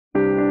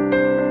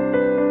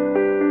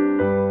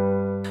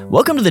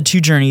Welcome to the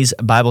Two Journeys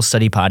Bible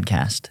Study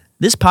Podcast.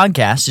 This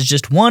podcast is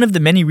just one of the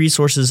many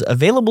resources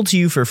available to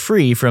you for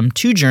free from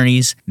Two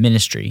Journeys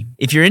Ministry.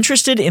 If you're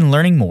interested in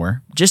learning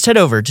more, just head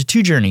over to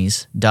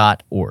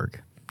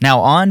twojourneys.org.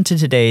 Now on to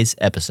today's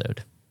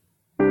episode.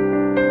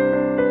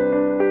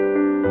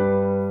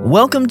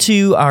 Welcome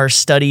to our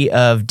study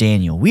of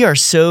Daniel. We are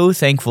so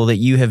thankful that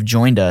you have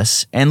joined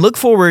us and look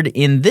forward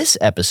in this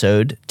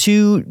episode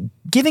to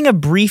giving a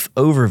brief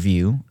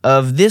overview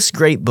of this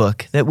great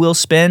book that we'll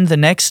spend the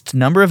next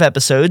number of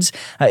episodes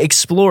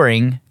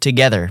exploring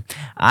together.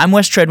 I'm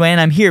Wes Treadway, and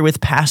I'm here with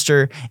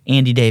Pastor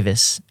Andy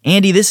Davis.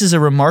 Andy, this is a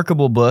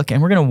remarkable book,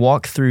 and we're going to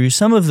walk through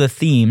some of the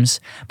themes,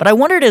 but I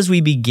wondered as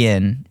we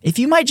begin, if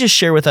you might just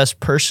share with us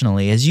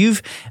personally, as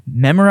you've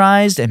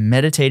memorized and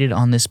meditated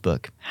on this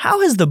book,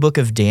 how has the book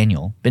of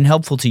Daniel been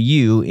helpful to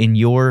you in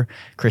your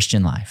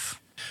Christian life?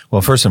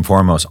 Well, first and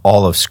foremost,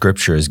 all of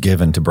Scripture is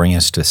given to bring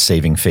us to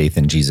saving faith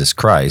in Jesus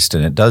Christ,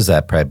 and it does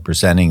that by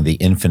presenting the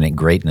infinite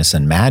greatness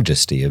and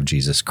majesty of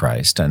Jesus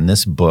Christ. And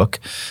this book,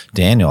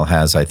 Daniel,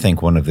 has, I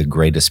think, one of the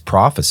greatest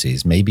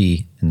prophecies,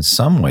 maybe in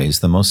some ways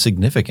the most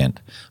significant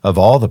of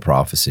all the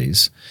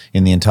prophecies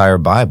in the entire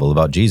Bible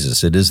about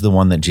Jesus. It is the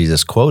one that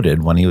Jesus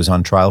quoted when he was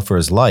on trial for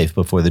his life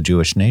before the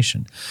Jewish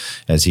nation,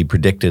 as he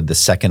predicted the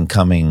second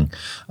coming,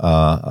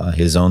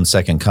 his own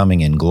second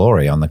coming in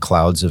glory on the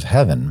clouds of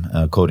heaven,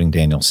 quoting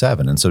Daniel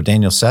 7. And so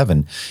Daniel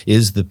 7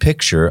 is the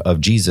picture of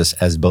Jesus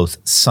as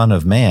both Son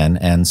of Man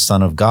and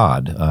Son of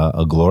God,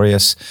 a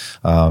glorious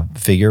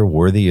figure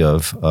worthy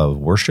of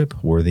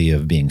worship, worthy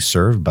of being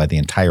served by the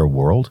entire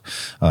world.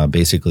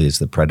 Basically, is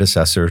the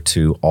predecessor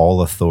to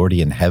all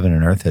authority in heaven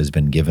and earth has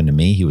been given to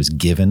me. He was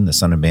given, the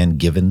Son of Man,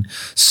 given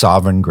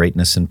sovereign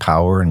greatness and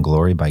power and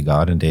glory by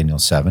God in Daniel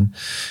 7.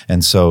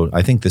 And so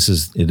I think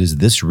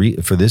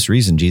for this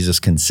reason, Jesus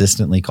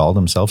consistently called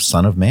himself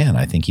Son of Man.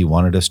 I think he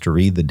wanted us to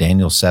read the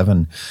Daniel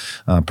 7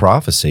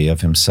 prophecy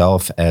of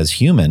himself as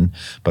human,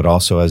 but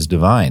also as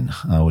divine,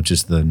 which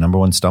is the number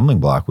one stumbling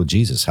block with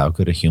Jesus. How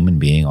could a human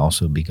being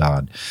also be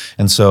God?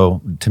 And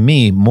so to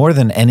me, more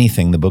than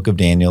anything, the book of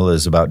Daniel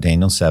is about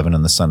Daniel 7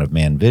 and the Son of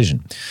Man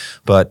vision.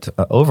 But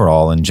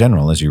overall, in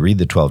general, as you read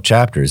the 12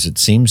 chapters, it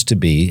seems to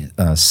be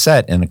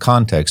set in a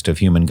context of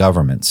human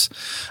governments,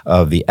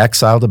 of the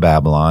exile to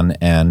Babylon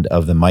and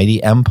of the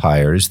mighty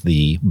empires,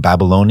 the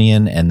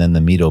Babylonian and then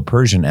the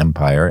Medo-Persian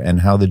Empire, and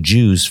how the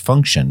Jews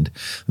functioned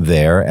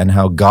there and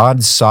how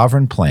God's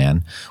sovereign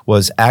plan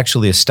was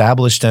actually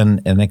established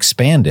and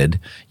expanded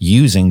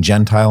using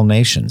Gentile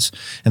nations.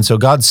 And so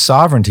God's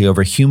sovereignty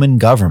over human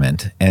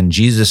government and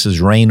Jesus'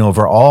 reign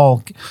over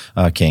all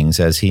kings,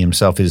 as he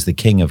himself is the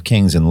King of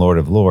Kings and Lord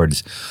of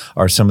Lords,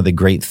 are some of the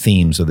great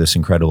themes of this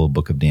incredible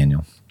book of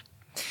Daniel.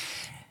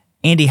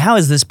 Andy, how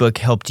has this book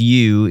helped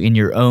you in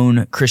your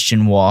own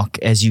Christian walk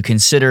as you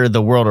consider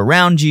the world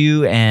around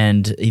you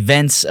and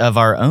events of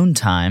our own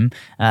time,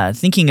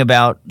 thinking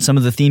about some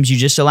of the themes you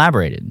just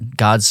elaborated,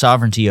 God's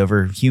sovereignty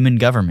over human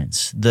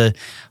governments, the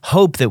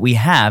hope that we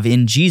have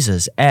in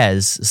Jesus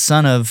as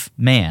Son of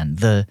Man,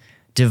 the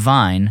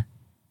divine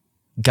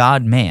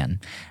God-man.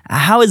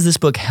 How has this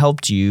book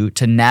helped you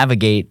to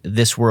navigate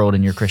this world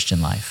in your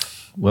Christian life?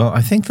 Well,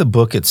 I think the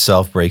book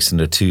itself breaks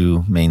into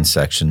two main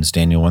sections.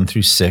 Daniel 1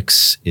 through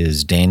 6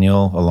 is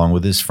Daniel, along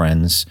with his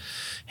friends,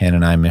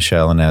 Hananiah,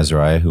 Mishael, and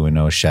Azariah, who we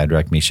know as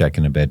Shadrach, Meshach,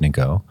 and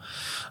Abednego,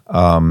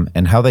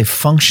 and how they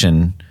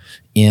function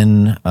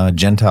in a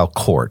Gentile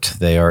court.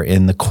 They are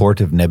in the court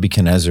of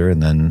Nebuchadnezzar,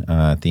 and then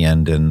at the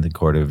end in the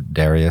court of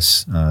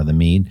Darius the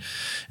Mede.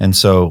 And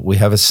so we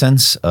have a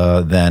sense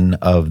then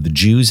of the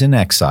Jews in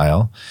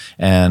exile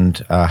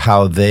and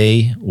how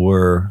they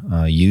were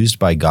used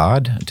by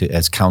God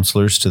as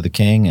counselors to the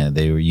king. And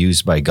they were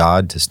used by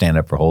God to stand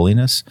up for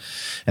holiness.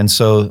 And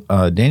so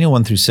Daniel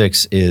 1 through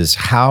 6 is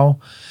how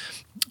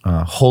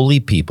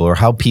holy people, or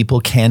how people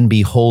can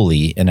be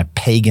holy in a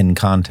pagan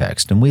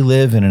context. And we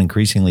live in an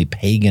increasingly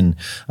pagan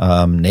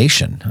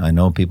nation. I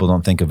know people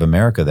don't think of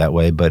America that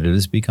way, but it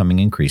is becoming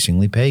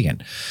increasingly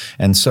pagan.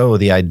 And so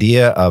the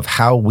idea of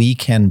how we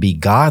can be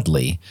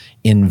godly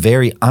in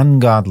very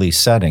ungodly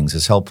settings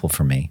is helpful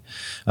for me.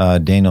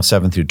 Daniel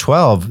 7 through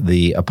 12,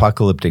 the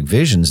apocalyptic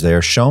visions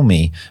there show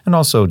me, and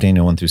also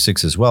Daniel 1 through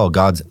 6 as well,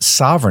 God's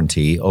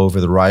sovereignty over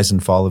the rise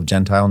and fall of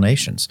Gentile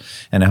nations,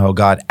 and how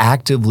God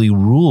actively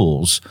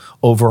rules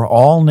over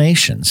all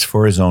nations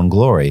for his own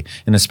glory,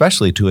 and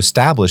especially to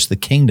establish the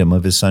kingdom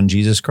of his Son,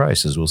 Jesus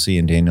Christ, as we'll see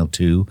in Daniel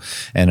 2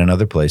 and in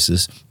other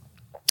places,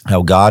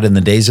 how God in the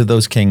days of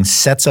those kings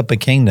sets up a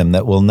kingdom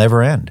that will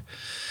never end.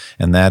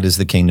 And that is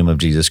the kingdom of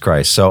Jesus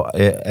Christ. So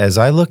as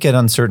I look at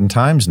uncertain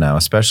times now,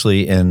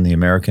 especially in the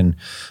American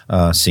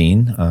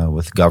scene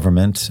with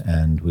government,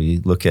 and we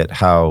look at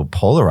how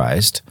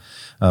polarized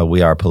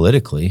we are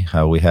politically,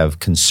 how we have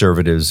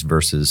conservatives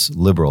versus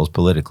liberals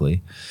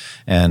politically,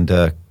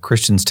 and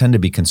Christians tend to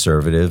be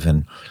conservative,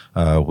 and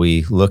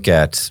we look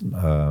at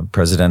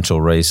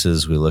presidential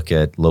races, we look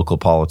at local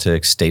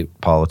politics,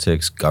 state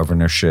politics,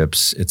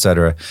 governorships, et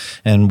cetera,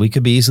 and we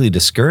could be easily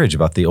discouraged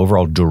about the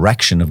overall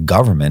direction of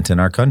government in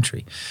our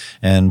country.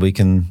 And we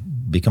can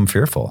become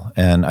fearful.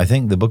 And I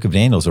think the book of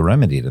Daniel is a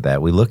remedy to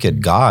that. We look at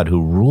God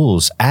who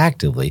rules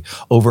actively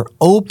over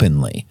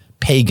openly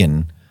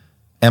pagan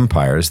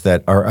empires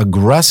that are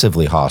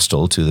aggressively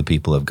hostile to the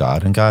people of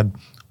God, and God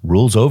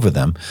rules over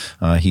them.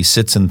 He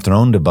sits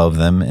enthroned above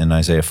them in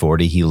Isaiah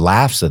 40. He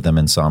laughs at them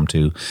in Psalm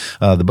 2.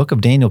 The book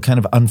of Daniel kind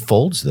of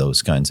unfolds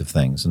those kinds of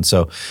things. And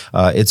so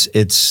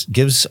it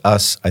gives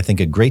us, I think,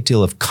 a great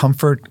deal of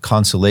comfort,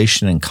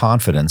 consolation, and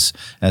confidence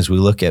as we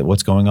look at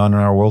what's going on in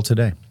our world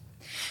today.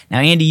 Now,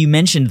 Andy, you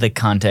mentioned the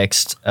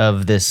context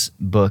of this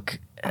book.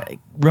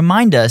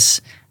 Remind us,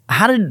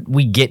 how did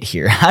we get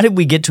here? How did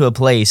we get to a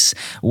place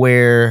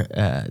where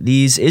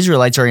these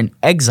Israelites are in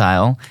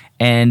exile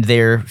and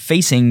they're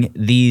facing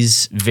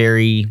these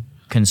very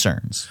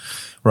concerns?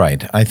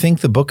 Right. I think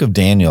the book of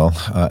Daniel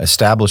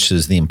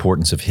establishes the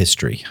importance of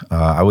history.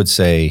 I would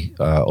say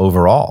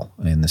overall,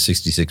 in the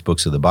 66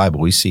 books of the Bible,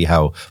 we see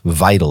how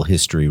vital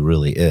history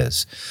really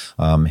is.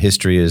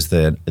 History is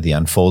the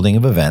unfolding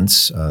of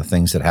events,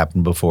 things that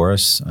happened before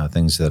us,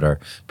 things that are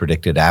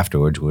predicted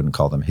afterwards. We wouldn't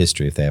call them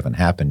history if they haven't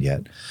happened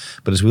yet.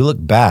 But as we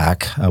look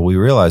back, we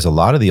realize a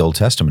lot of the Old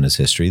Testament is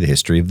history, the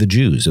history of the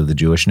Jews, of the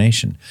Jewish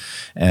nation.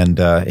 And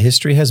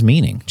history has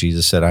meaning.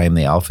 Jesus said, I am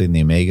the Alpha and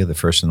the Omega, the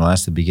first and the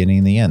last, the beginning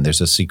and the end. There's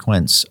a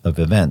sequence of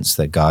events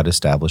that God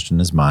established in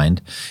his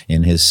mind,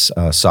 in his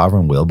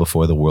sovereign will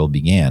before the world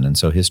began. And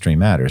so history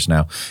matters.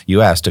 Now,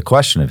 you asked a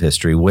question of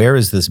history. Where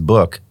is this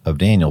book of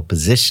Daniel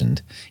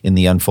positioned in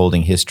the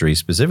unfolding history,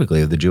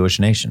 specifically of the Jewish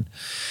nation?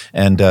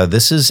 And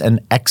this is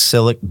an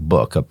exilic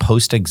book, a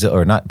post-exilic,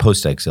 or not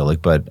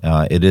post-exilic, but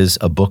it is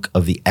a book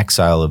of the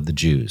exile of the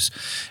Jews.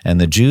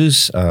 And the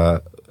Jews,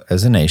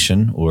 as a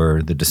nation,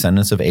 were the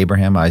descendants of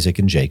Abraham, Isaac,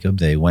 and Jacob.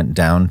 They went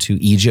down to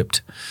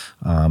Egypt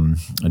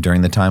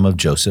during the time of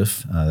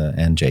Joseph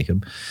and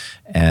Jacob,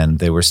 and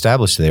they were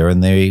established there,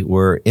 and they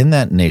were in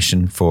that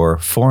nation for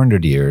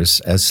 400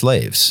 years as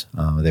slaves.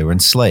 They were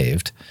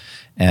enslaved,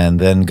 and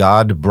then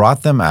God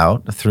brought them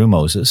out through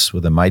Moses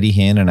with a mighty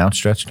hand and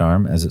outstretched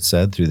arm, as it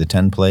said, through the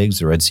 10 plagues,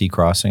 the Red Sea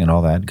crossing, and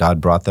all that. God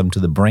brought them to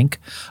the brink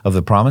of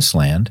the promised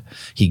land.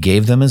 He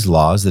gave them his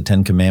laws, the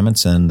 10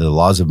 commandments and the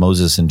laws of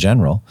Moses in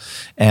general,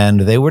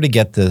 and they were to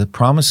get the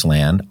promised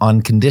land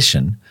on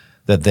condition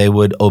that they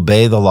would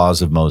obey the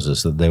laws of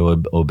Moses, that they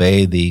would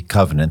obey the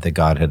covenant that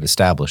God had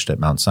established at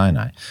Mount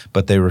Sinai.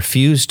 But they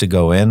refused to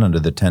go in under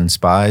the 10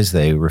 spies.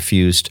 They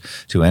refused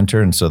to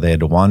enter, and so they had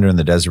to wander in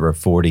the desert for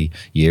 40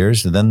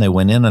 years. And then they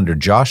went in under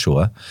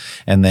Joshua,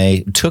 and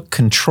they took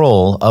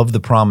control of the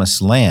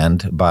promised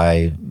land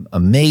by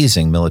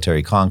amazing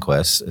military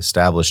conquests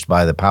established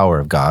by the power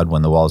of God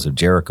when the walls of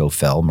Jericho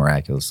fell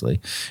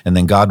miraculously. And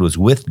then God was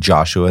with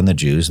Joshua and the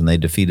Jews, and they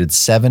defeated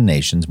 7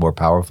 nations more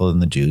powerful than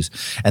the Jews,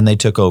 and they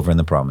took over in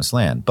the promised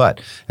land.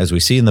 But as we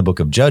see in the book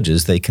of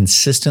Judges, they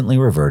consistently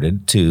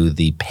reverted to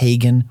the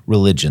pagan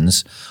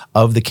religions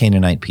of the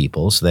Canaanite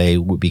peoples. They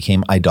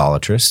became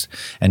idolatrous,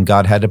 and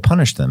God had to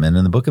punish them. And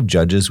in the book of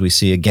Judges, we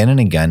see again and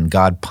again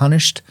God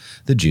punished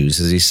the Jews.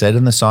 As he said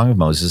in the Song of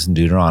Moses in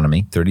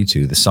Deuteronomy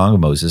 32, the Song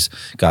of Moses,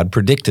 God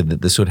predicted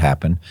that this would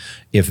happen.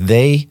 If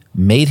they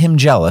made him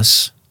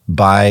jealous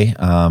by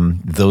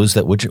those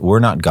that were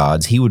not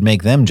gods, he would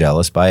make them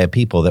jealous by a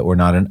people that were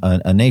not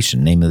a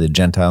nation, namely the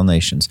Gentile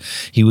nations.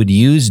 He would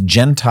use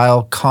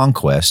Gentile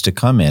conquest to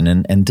come in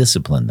and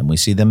discipline them. We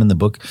see that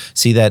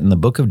in the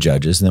book of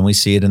Judges, and then we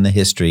see it in the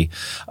history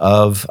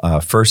of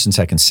 1st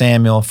and 2nd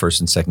Samuel, 1st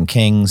and 2nd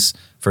Kings,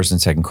 1st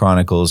and 2nd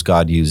Chronicles.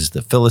 God used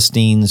the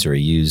Philistines, or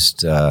he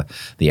used the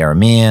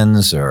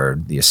Arameans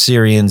or the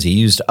Assyrians. He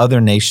used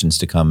other nations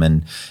to come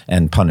in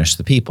and punish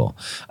the people,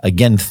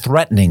 again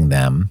threatening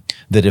them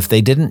that if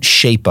they didn't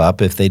shape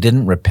up, if they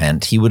didn't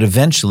repent, he would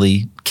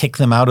eventually kick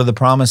them out of the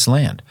promised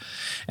land.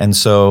 And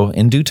so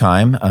in due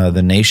time,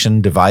 the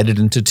nation divided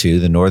into two,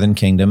 the northern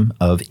kingdom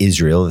of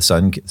Israel, the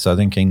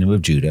southern kingdom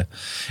of Judah.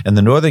 And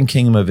the northern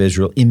kingdom of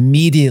Israel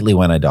immediately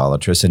went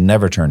idolatrous and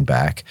never turned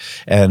back.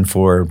 And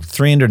for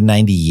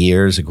 390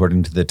 years,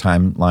 according to the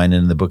timeline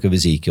in the book of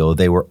Ezekiel,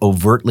 they were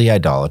overtly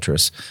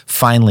idolatrous.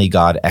 Finally,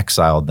 God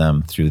exiled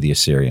them through the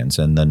Assyrians.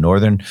 And the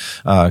northern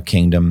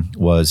kingdom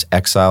was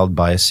exiled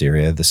by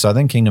Assyria. The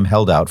southern kingdom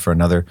held out for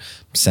another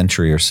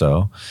century or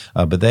so,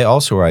 but they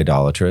also were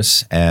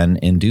idolatrous, and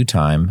in due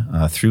time,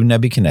 through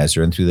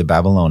Nebuchadnezzar and through the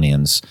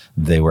Babylonians,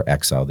 they were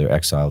exiled. They were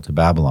exiled to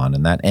Babylon,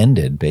 and that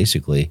ended,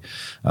 basically,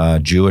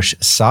 Jewish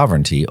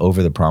sovereignty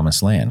over the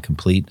promised land,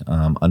 complete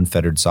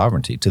unfettered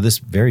sovereignty to this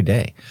very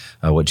day,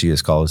 what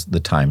Jesus calls the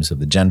times of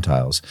the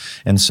Gentiles.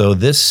 And so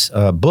this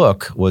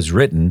book was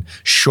written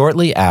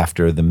shortly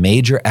after the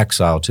major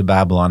exile to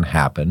Babylon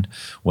happened,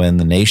 when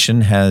the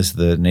nation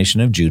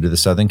of Judah, the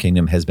southern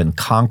kingdom, has been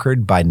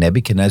conquered by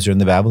Nebuchadnezzar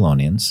and the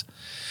Babylonians,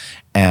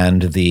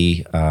 and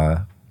the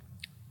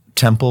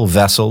temple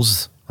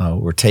vessels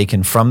were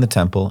taken from the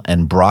temple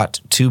and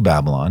brought to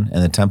Babylon,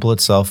 and the temple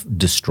itself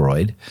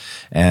destroyed,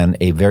 and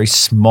a very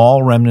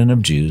small remnant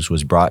of Jews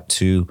was brought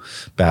to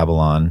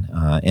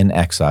Babylon in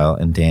exile,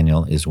 and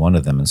Daniel is one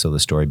of them, and so the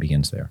story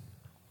begins there.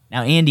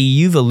 Now, Andy,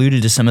 you've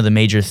alluded to some of the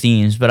major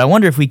themes, but I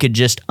wonder if we could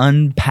just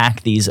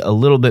unpack these a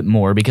little bit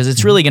more, because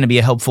it's really going to be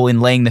helpful in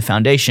laying the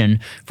foundation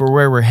for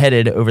where we're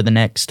headed over the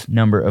next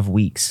number of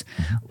weeks.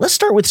 Let's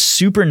start with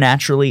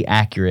supernaturally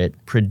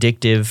accurate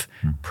predictive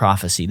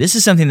prophecy. This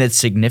is something that's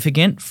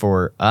significant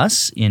for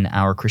us in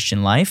our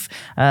Christian life.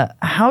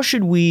 How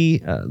should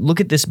we look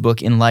at this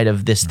book in light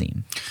of this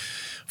theme?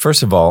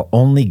 First of all,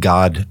 only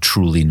God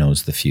truly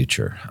knows the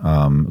future.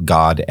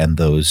 God and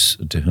those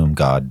to whom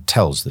God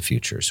tells the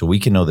future. So we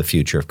can know the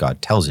future if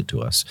God tells it to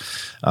us.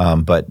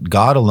 But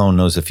God alone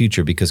knows the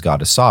future because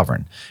God is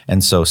sovereign.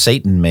 And so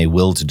Satan may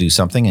will to do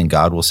something and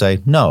God will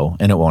say no,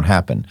 and it won't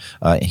happen.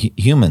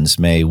 Humans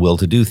may will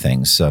to do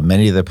things.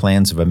 Many of the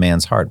plans of a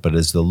man's heart, but it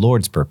is the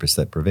Lord's purpose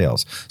that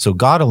prevails. So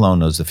God alone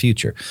knows the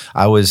future.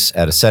 I was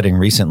at a setting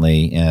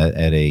recently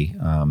at a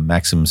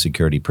maximum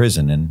security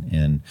prison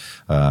in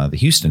the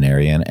Houston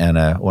area,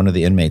 and one of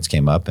the inmates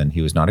came up, and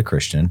he was not a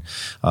Christian,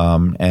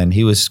 and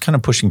he was kind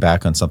of pushing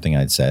back on something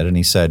I'd said, and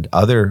he said,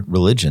 other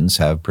religions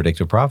have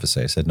predictive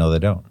prophecy. I said, no, they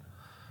don't.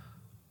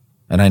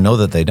 And I know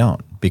that they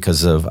don't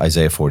because of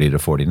Isaiah 40 to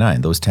 49.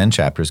 Those 10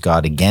 chapters,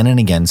 God again and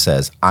again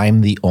says,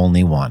 I'm the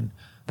only one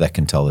that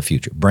can tell the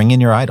future. Bring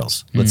in your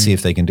idols. Let's see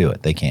if they can do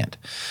it. They can't.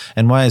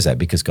 And why is that?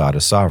 Because God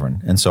is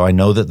sovereign. And so I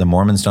know that the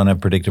Mormons don't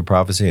have predictive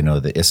prophecy. I know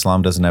that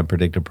Islam doesn't have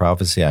predictive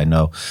prophecy. I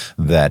know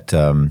that,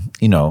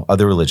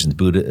 other religions,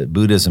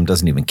 Buddhism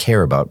doesn't even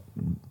care about,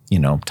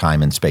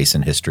 time and space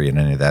and history and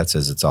any of that,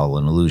 says it's all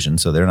an illusion.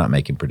 So they're not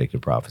making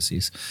predictive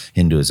prophecies.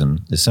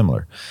 Hinduism is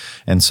similar.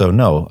 And so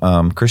no,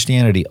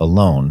 Christianity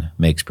alone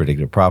makes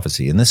predictive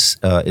prophecy. And this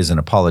is an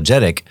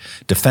apologetic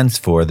defense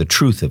for the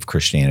truth of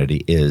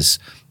Christianity is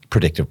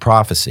predictive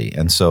prophecy.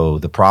 And so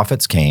the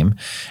prophets came,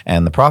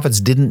 and the prophets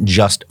didn't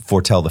just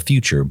foretell the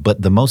future,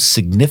 but the most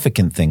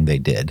significant thing they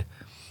did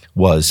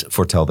was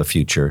foretell the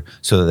future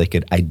so that they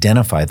could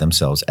identify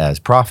themselves as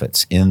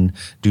prophets. In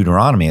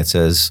Deuteronomy, it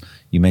says,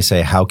 you may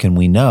say, how can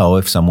we know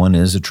if someone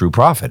is a true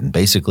prophet? And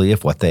basically,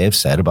 if what they have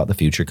said about the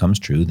future comes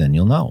true, then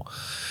you'll know.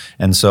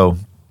 And so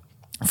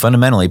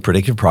fundamentally,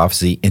 predictive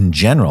prophecy in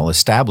general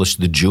established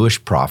the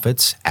Jewish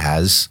prophets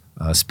as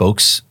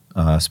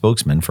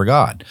spokesman for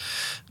God.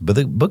 But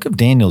the book of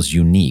Daniel is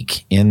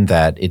unique in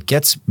that it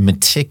gets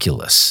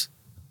meticulous,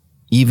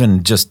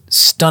 even just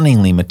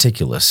stunningly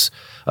meticulous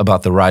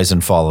about the rise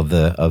and fall of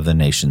the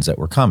nations that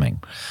were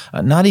coming.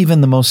 Not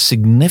even the most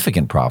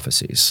significant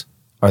prophecies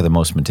are the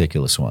most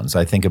meticulous ones.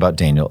 I think about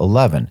Daniel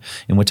 11,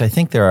 in which I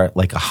think there are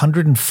like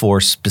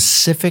 104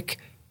 specific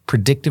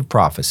predictive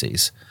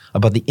prophecies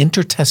about the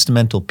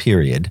intertestamental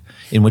period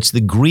in which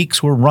the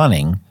Greeks were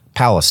running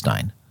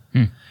Palestine.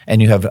 And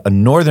you have a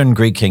northern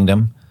Greek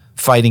kingdom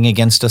fighting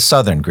against a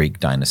southern Greek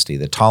dynasty,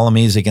 the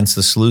Ptolemies against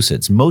the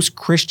Seleucids. Most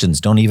Christians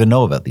don't even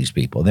know about these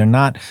people. They're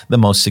not the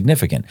most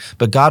significant.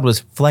 But God was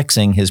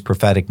flexing his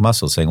prophetic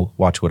muscles, saying,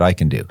 watch what I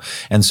can do.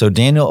 And so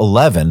Daniel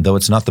 11, though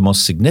it's not the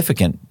most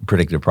significant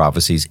predictive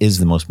prophecies, is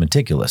the most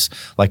meticulous.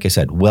 Like I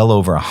said, well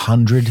over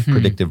 100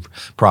 predictive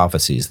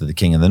prophecies that the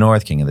king of the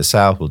north, king of the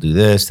south will do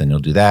this, then he'll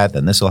do that,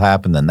 then this will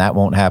happen, then that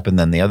won't happen,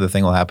 then the other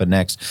thing will happen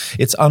next.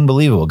 It's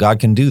unbelievable. God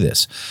can do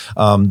this.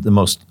 The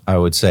most, I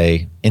would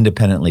say,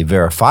 independently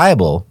verifiable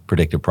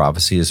predictive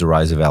prophecy is the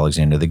rise of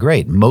Alexander the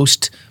Great.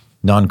 Most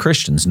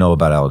non-Christians know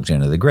about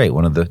Alexander the Great,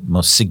 one of the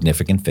most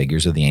significant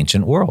figures of the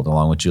ancient world,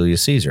 along with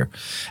Julius Caesar.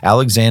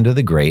 Alexander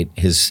the Great,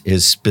 his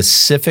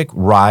specific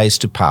rise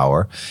to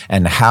power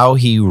and how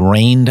he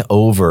reigned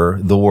over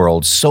the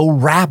world so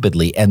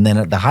rapidly, and then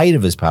at the height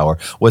of his power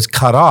was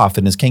cut off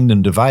and his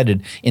kingdom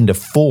divided into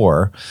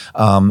four.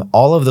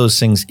 All of those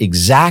things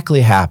exactly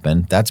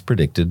happened. That's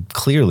predicted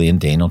clearly in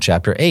Daniel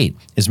chapter 8.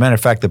 As a matter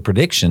of fact, the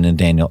prediction in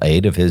Daniel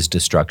 8 of his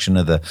destruction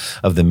of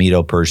the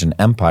Medo-Persian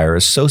Empire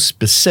is so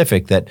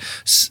specific that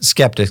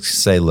skeptics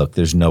say, look,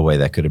 there's no way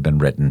that could have been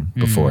written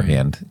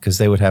beforehand, because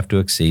they would have to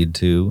accede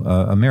to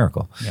a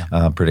miracle,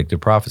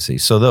 predictive prophecy.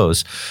 So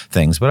those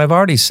things. But I've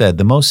already said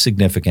the most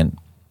significant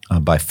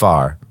by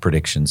far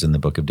predictions in the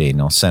book of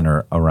Daniel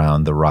center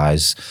around the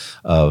rise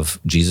of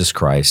Jesus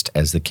Christ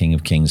as the King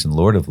of Kings and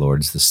Lord of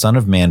Lords, the Son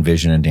of Man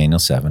vision in Daniel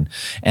 7,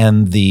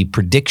 and the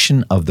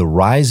prediction of the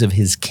rise of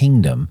his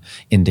kingdom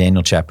in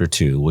Daniel chapter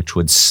 2, which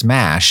would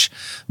smash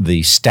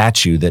the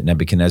statue that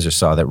Nebuchadnezzar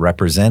saw that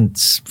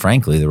represents,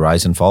 frankly, the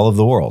rise and fall of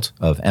the world,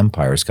 of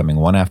empires coming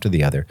one after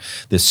the other.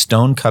 This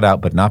stone cut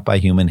out but not by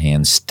human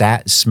hands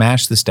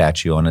smashed the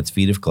statue on its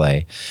feet of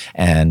clay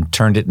and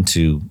turned it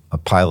into a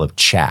pile of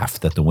chaff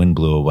that the wind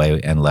blew away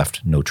and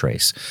left no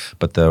trace.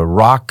 But the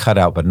rock cut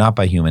out but not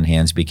by human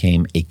hands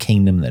became a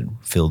kingdom that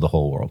filled the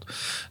whole world.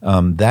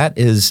 That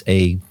is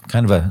a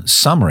kind of a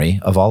summary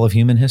of all of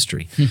human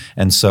history.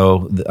 And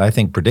so I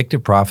think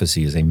predictive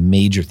prophecy is a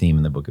major theme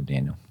in the book of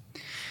Daniel.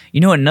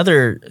 You know,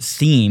 another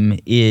theme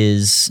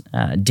is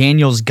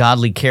Daniel's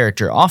godly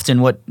character.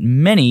 Often what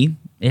many,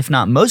 if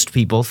not most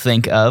people,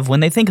 think of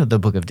when they think of the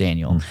book of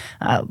Daniel.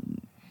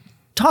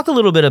 Talk a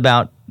little bit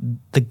about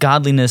the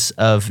godliness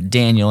of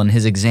Daniel and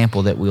his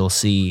example that we'll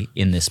see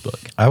in this book.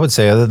 I would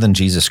say, other than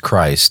Jesus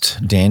Christ,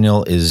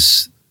 Daniel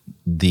is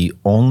the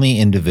only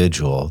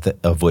individual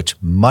of which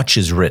much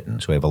is written,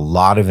 so we have a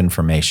lot of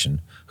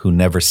information, who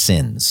never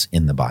sins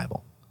in the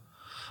Bible.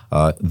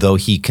 Though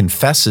he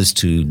confesses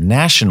to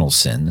national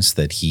sins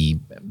that he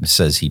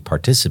says he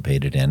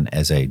participated in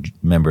as a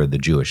member of the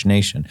Jewish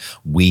nation.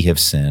 We have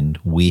sinned,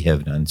 we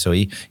have done. So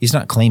he's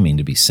not claiming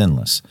to be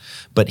sinless.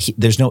 But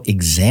there's no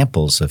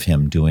examples of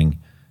him doing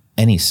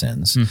any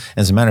sins.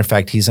 As a matter of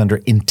fact, he's under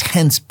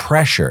intense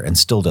pressure and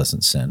still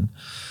doesn't sin.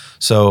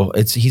 So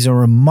he's a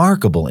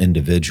remarkable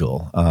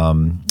individual,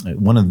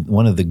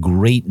 one of the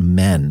great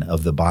men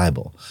of the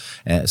Bible.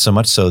 So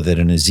much so that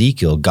in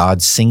Ezekiel,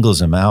 God singles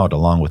him out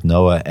along with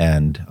Noah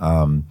and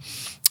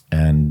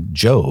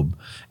Job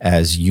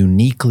as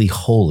uniquely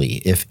holy.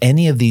 If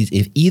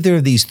either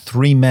of these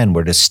three men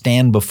were to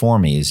stand before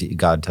me, as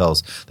God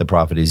tells the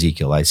prophet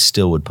Ezekiel, I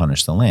still would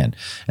punish the land.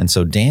 And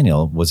so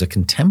Daniel was a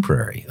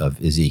contemporary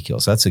of Ezekiel.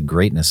 So that's the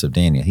greatness of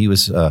Daniel. He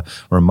was a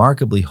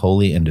remarkably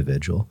holy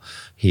individual.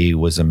 He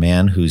was a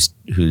man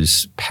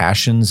whose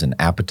passions and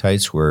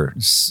appetites were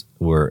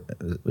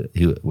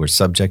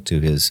subject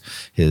to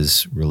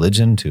his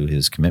religion, to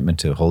his commitment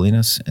to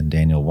holiness. In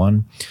Daniel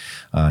 1,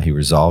 he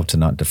resolved to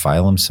not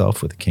defile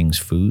himself with the king's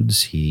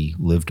foods. He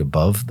lived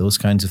above those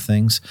kinds of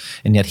things,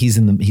 and yet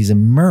he's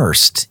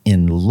immersed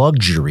in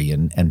luxury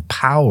and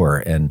power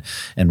and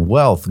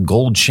wealth,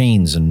 gold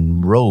chains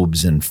and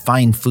robes and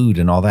fine food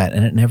and all that,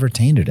 and it never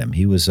tainted him.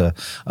 He was a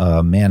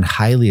man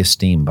highly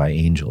esteemed by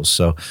angels,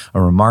 so a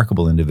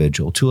remarkable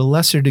individual. To a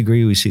lesser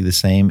degree, we see the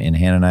same in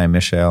Hananiah,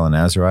 Mishael, and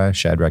Azariah,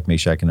 Shadrach,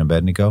 Meshach, and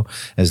Abednego,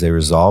 as they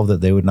resolved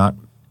that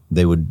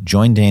they would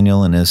join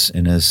Daniel in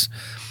his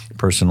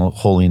personal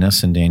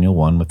holiness in Daniel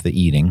 1 with the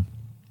eating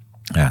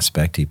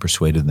aspect. He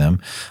persuaded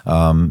them,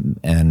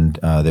 and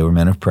they were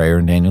men of prayer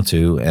in Daniel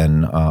 2,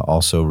 and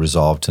also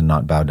resolved to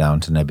not bow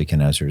down to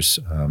Nebuchadnezzar's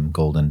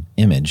golden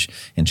image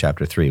in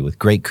chapter 3. With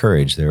great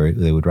courage,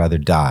 they would rather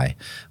die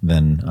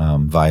than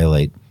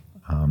violate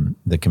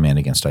the command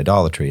against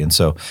idolatry. And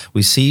so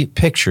we see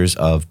pictures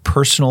of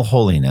personal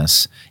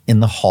holiness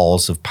in the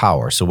halls of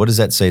power. So what does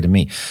that say to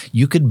me?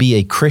 You could be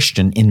a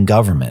Christian in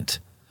government,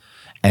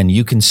 and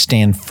you can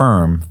stand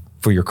firm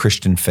for your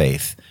Christian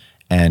faith,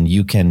 and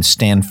you can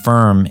stand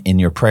firm in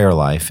your prayer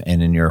life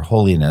and in your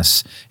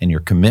holiness and your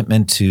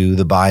commitment to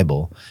the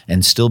Bible,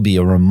 and still be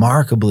a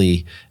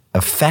remarkably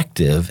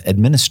effective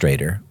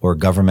administrator or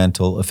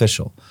governmental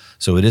official.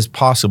 So it is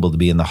possible to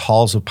be in the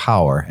halls of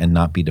power and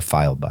not be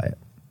defiled by it.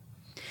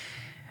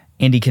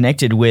 Andy,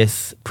 connected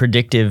with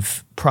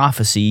predictive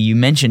prophecy, you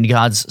mentioned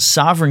God's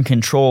sovereign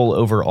control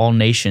over all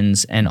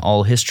nations and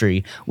all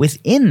history.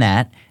 Within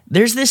that,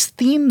 there's this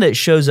theme that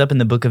shows up in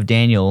the book of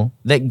Daniel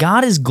that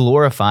God is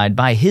glorified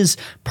by his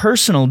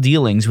personal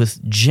dealings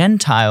with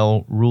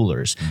Gentile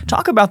rulers.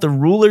 Talk about the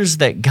rulers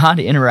that God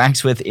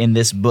interacts with in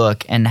this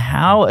book and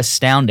how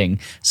astounding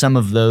some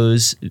of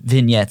those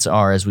vignettes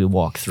are as we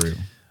walk through.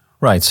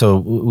 Right. So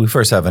we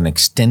first have an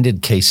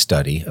extended case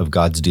study of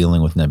God's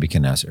dealing with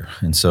Nebuchadnezzar.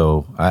 And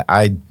so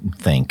I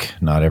think,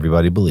 not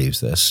everybody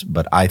believes this,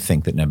 but I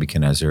think that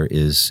Nebuchadnezzar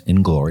is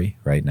in glory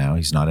right now.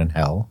 He's not in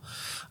hell,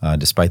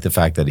 despite the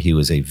fact that he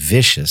was a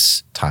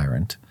vicious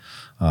tyrant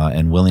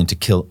and willing to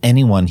kill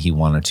anyone he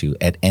wanted to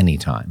at any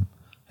time.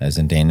 As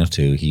in Daniel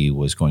 2, he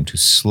was going to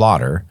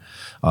slaughter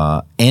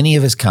any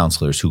of his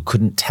counselors who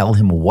couldn't tell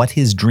him what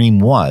his dream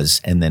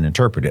was and then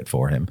interpret it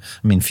for him.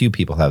 I mean, few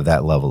people have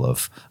that level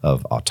of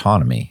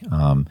autonomy,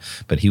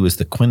 but he was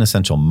the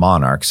quintessential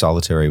monarch,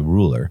 solitary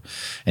ruler.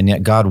 And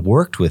yet God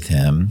worked with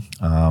him,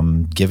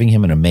 giving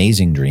him an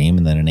amazing dream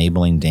and then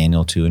enabling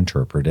Daniel to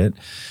interpret it.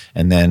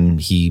 And then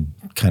he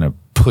kind of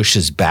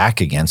pushes back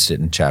against it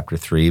in chapter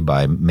 3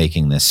 by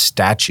making this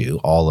statue,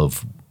 all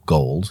of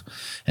gold,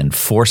 and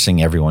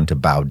forcing everyone to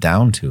bow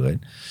down to it,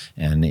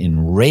 and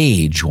in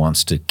rage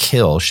wants to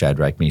kill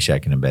Shadrach,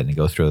 Meshach, and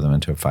Abednego, throw them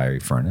into a fiery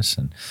furnace,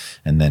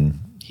 and then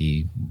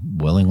he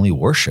willingly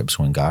worships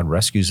when God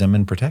rescues them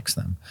and protects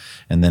them.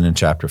 And then in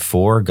chapter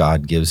 4,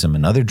 God gives him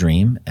another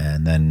dream,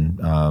 and then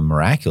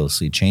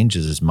miraculously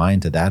changes his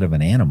mind to that of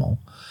an animal,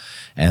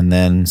 and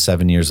then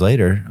 7 years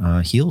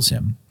later heals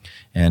him.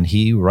 And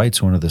he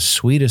writes one of the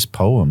sweetest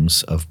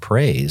poems of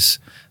praise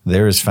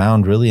there is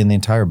found really in the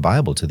entire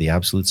Bible to the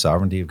absolute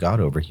sovereignty of God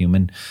over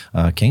human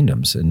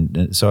kingdoms.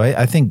 And so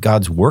I think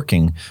God's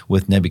working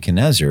with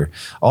Nebuchadnezzar.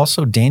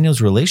 Also,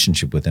 Daniel's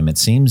relationship with him, it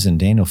seems in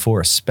Daniel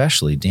 4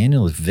 especially,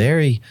 Daniel is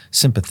very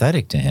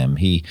sympathetic to him.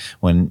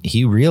 When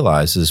he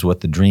realizes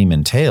what the dream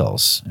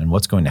entails and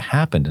what's going to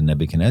happen to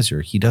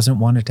Nebuchadnezzar, he doesn't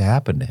want it to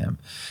happen to him.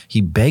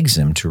 He begs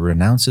him to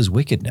renounce his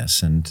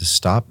wickedness and to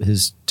stop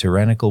his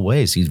tyrannical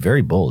ways. He's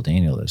very bold,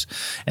 Daniel is.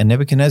 And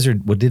Nebuchadnezzar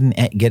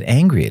didn't get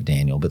angry at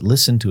Daniel, but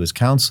listened to his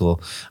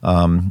counsel,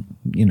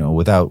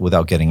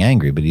 without getting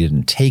angry, but he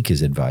didn't take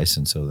his advice,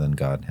 and so then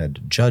God had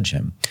to judge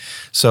him.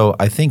 So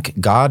I think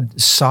God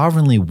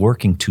sovereignly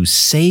working to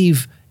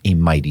save a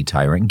mighty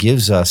tyrant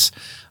gives us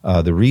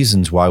the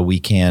reasons why we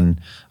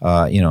can,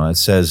 it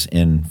says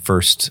in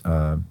 1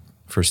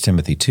 1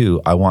 Timothy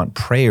 2, I want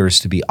prayers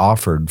to be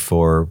offered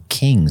for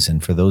kings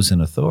and for those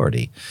in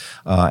authority.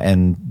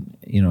 And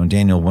in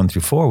Daniel 1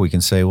 through 4, we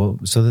can say, well,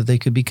 so that they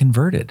could be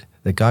converted,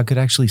 that God could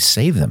actually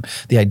save them.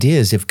 The idea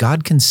is if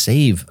God can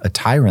save a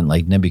tyrant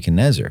like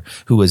Nebuchadnezzar,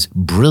 who was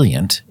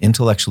brilliant,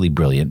 intellectually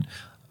brilliant,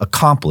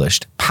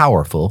 accomplished,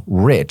 powerful,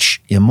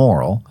 rich,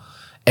 immoral,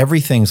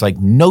 everything's like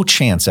no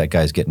chance that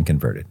guy's getting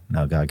converted.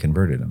 Now God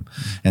converted him.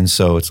 And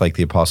so it's like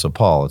the Apostle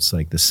Paul. It's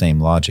like the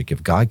same logic.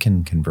 If God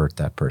can convert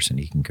that person,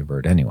 he can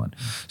convert anyone.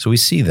 So we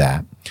see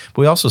that.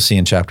 But we also see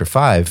in chapter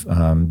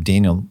 5,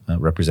 Daniel,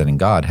 representing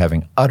God,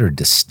 having utter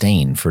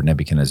disdain for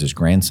Nebuchadnezzar's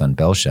grandson,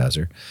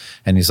 Belshazzar.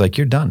 And he's like,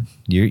 you're done.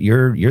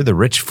 You're the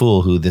rich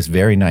fool who this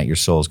very night your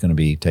soul is going to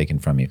be taken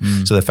from you.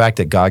 So the fact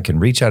that God can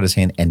reach out his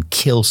hand and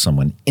kill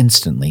someone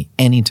instantly,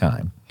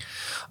 anytime.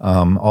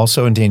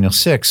 Also in Daniel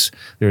 6,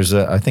 there's,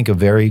 I think, a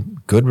very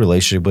good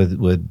relationship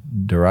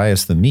with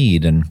Darius the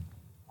Mede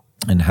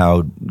and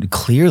how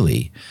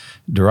clearly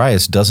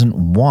Darius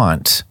doesn't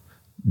want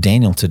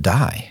Daniel to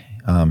die.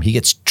 He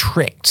gets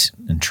tricked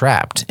and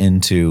trapped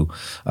into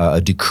a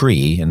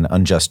decree, an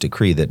unjust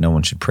decree that no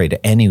one should pray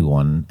to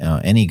anyone,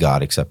 any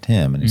god except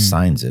him, and he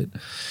signs it.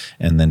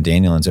 And then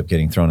Daniel ends up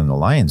getting thrown in the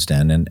lion's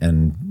den,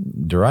 and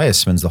Darius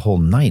spends the whole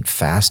night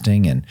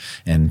fasting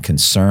and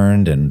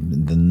concerned,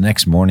 and the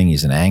next morning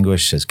he's in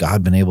anguish. Has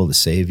God been able to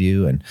save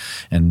you?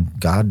 And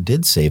God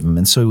did save him.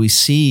 And so we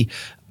see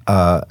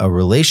a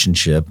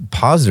relationship,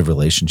 positive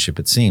relationship,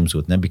 it seems,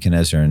 with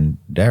Nebuchadnezzar and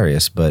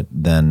Darius, but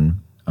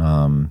then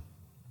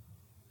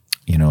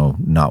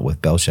not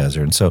with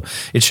Belshazzar. And so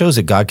it shows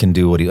that God can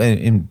do what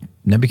and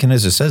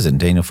Nebuchadnezzar says it in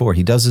Daniel 4,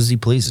 he does as he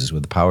pleases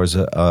with the powers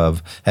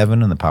of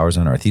heaven and the powers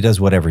on earth. He does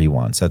whatever he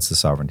wants. That's the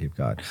sovereignty of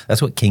God.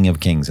 That's what King of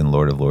Kings and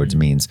Lord of Lords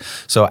means.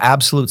 So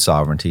absolute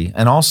sovereignty,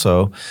 and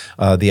also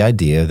the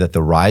idea that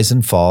the rise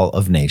and fall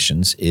of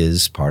nations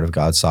is part of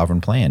God's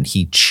sovereign plan.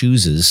 He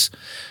chooses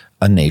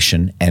a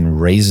nation and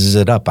raises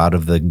it up out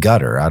of the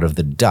gutter, out of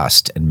the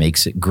dust, and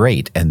makes it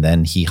great, and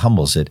then he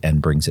humbles it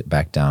and brings it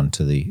back down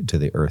to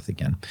the earth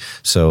again.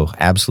 So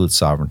absolute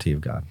sovereignty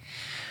of God.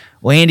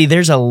 Well, Andy,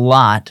 there's a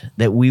lot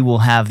that we will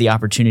have the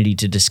opportunity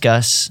to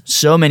discuss,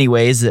 so many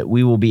ways that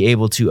we will be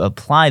able to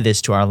apply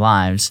this to our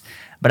lives.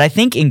 But I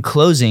think in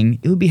closing,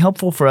 it would be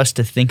helpful for us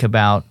to think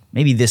about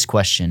maybe this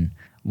question: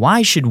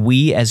 why should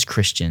we as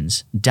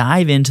Christians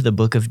dive into the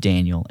book of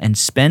Daniel and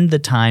spend the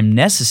time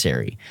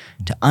necessary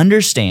to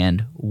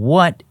understand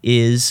what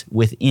is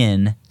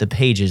within the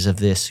pages of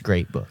this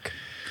great book?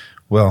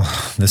 Well,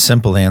 the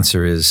simple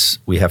answer is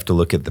we have to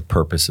look at the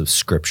purpose of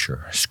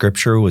Scripture.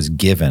 Scripture was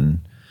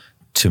given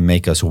to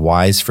make us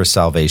wise for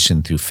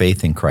salvation through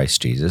faith in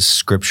Christ Jesus.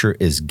 Scripture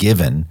is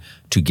given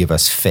to give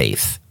us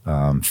faith.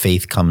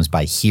 Faith comes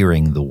by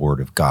hearing the Word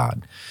of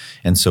God.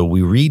 And so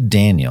we read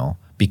Daniel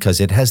because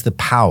it has the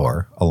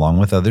power, along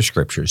with other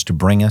scriptures, to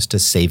bring us to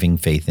saving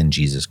faith in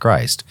Jesus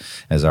Christ.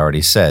 As I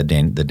already said,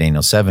 the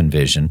Daniel 7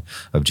 vision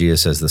of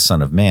Jesus as the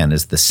Son of Man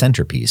is the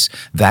centerpiece.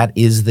 That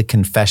is the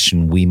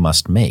confession we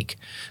must make.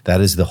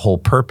 That is the whole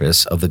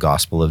purpose of the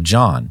Gospel of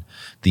John.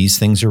 These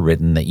things are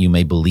written that you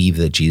may believe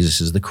that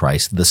Jesus is the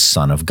Christ, the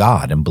Son of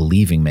God, and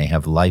believing may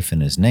have life in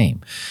his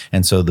name.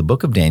 And so the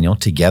book of Daniel,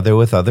 together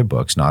with other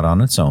books, not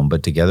on its own,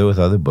 but together with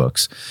other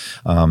books,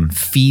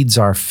 feeds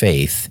our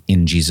faith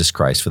in Jesus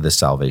Christ for the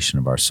salvation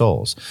of our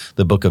souls.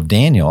 The book of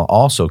Daniel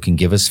also can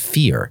give us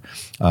fear.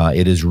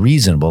 It is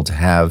reasonable to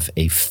have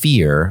a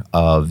fear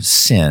of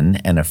sin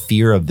and a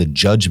fear of the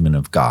judgment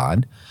of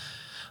God,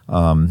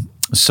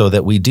 so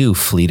that we do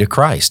flee to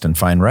Christ and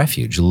find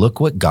refuge. Look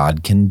what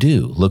God can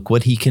do. Look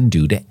what he can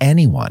do to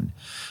anyone.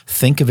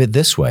 Think of it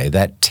this way: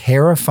 that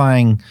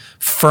terrifying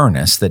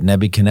furnace that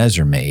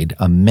Nebuchadnezzar made,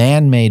 a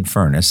man-made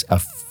furnace, a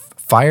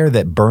fire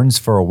that burns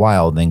for a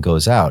while then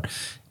goes out,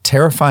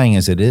 terrifying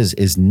as it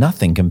is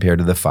nothing compared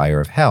to the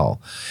fire of hell.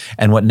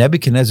 And what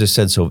Nebuchadnezzar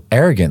said so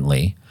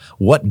arrogantly,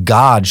 what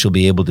God shall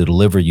be able to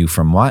deliver you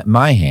from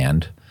my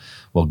hand?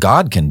 Well,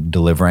 God can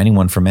deliver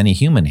anyone from any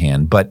human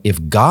hand, but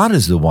if God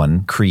is the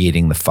one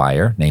creating the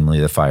fire, namely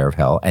the fire of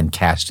hell, and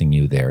casting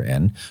you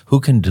therein,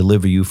 who can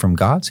deliver you from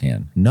God's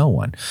hand? No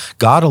one.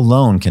 God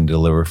alone can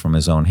deliver from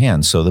his own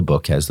hand, so the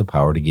book has the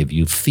power to give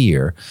you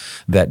fear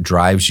that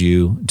drives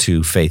you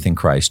to faith in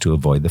Christ to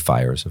avoid the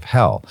fires of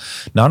hell.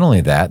 Not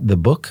only that, the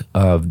book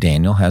of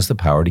Daniel has the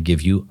power to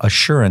give you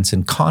assurance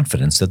and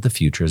confidence that the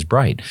future is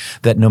bright,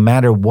 that no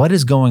matter what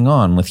is going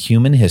on with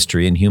human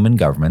history and human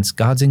governments,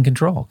 God's in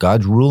control.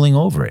 God's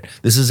ruling over it.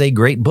 This is a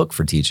great book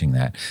for teaching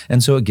that.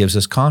 And so it gives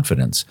us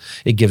confidence.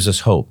 It gives us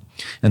hope.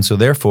 And so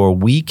therefore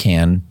we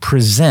can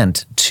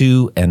present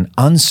to an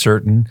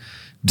uncertain,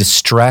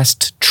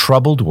 distressed,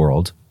 troubled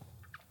world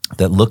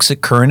that looks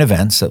at current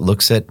events, that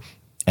looks at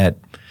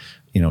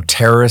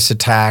terrorist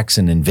attacks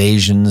and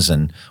invasions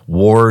and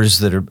wars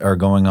that are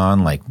going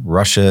on, like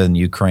Russia and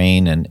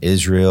Ukraine and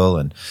Israel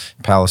and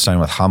Palestine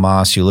with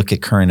Hamas. You look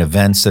at current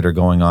events that are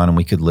going on, and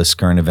we could list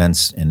current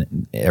events,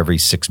 and every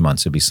 6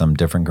 months it'd be some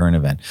different current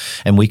event.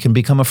 And we can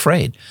become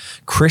afraid.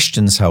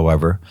 Christians,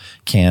 however,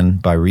 can,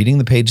 by reading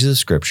the pages of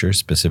Scripture,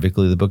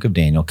 specifically the book of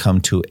Daniel, come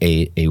to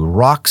a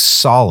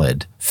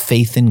rock-solid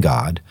faith in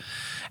God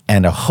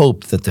and a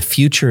hope that the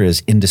future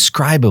is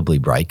indescribably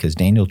bright, because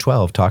Daniel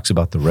 12 talks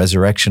about the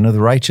resurrection of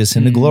the righteous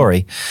into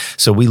glory.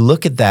 So we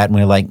look at that and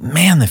we're like,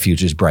 man, the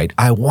future's bright.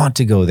 I want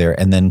to go there.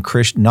 And then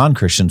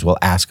non-Christians will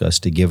ask us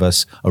to give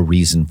us a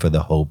reason for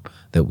the hope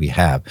that we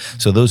have.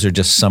 So those are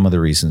just some of the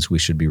reasons we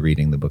should be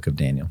reading the book of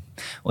Daniel.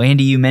 Well,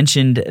 Andy, you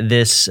mentioned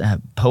this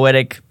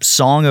poetic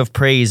song of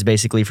praise,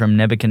 basically, from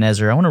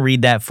Nebuchadnezzar. I want to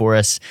read that for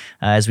us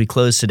as we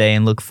close today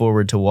and look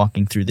forward to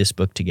walking through this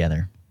book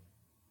together.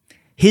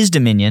 His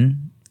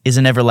dominion is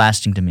an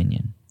everlasting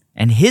dominion,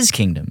 and his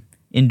kingdom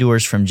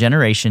endures from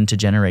generation to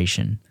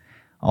generation.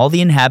 All the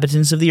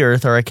inhabitants of the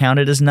earth are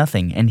accounted as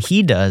nothing, and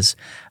he does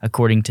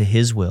according to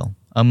his will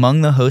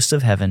among the hosts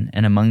of heaven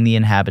and among the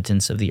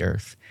inhabitants of the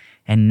earth.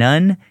 And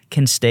none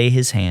can stay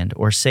his hand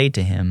or say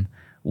to him,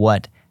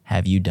 "What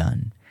have you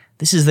done?"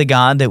 This is the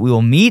God that we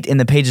will meet in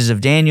the pages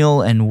of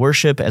Daniel and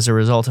worship as a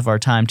result of our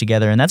time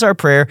together. And that's our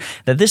prayer,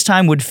 that this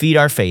time would feed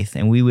our faith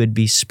and we would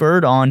be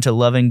spurred on to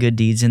love and good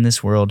deeds in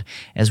this world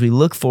as we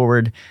look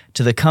forward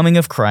to the coming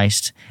of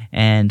Christ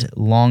and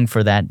long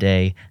for that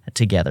day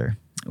together.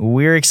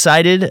 We're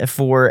excited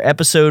for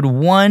episode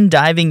 1,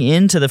 diving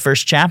into the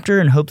first chapter,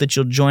 and hope that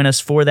you'll join us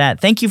for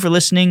that. Thank you for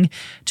listening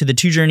to the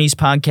Two Journeys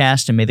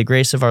podcast, and may the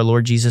grace of our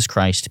Lord Jesus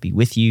Christ be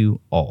with you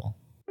all.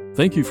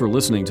 Thank you for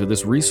listening to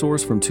this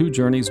resource from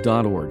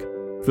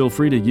twojourneys.org. Feel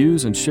free to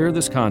use and share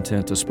this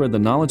content to spread the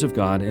knowledge of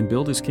God and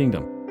build His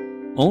kingdom.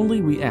 Only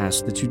we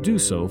ask that you do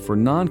so for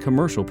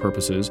non-commercial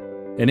purposes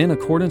and in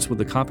accordance with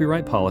the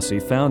copyright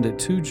policy found at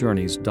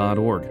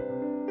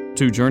twojourneys.org.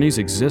 Two Journeys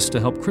exists to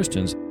help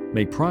Christians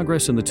make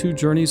progress in the two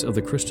journeys of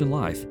the Christian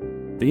life,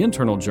 the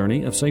internal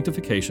journey of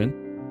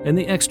sanctification and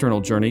the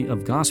external journey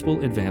of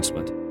gospel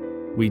advancement.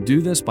 We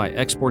do this by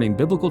exporting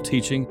biblical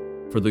teaching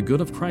for the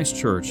good of Christ's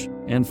church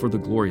and for the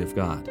glory of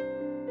God.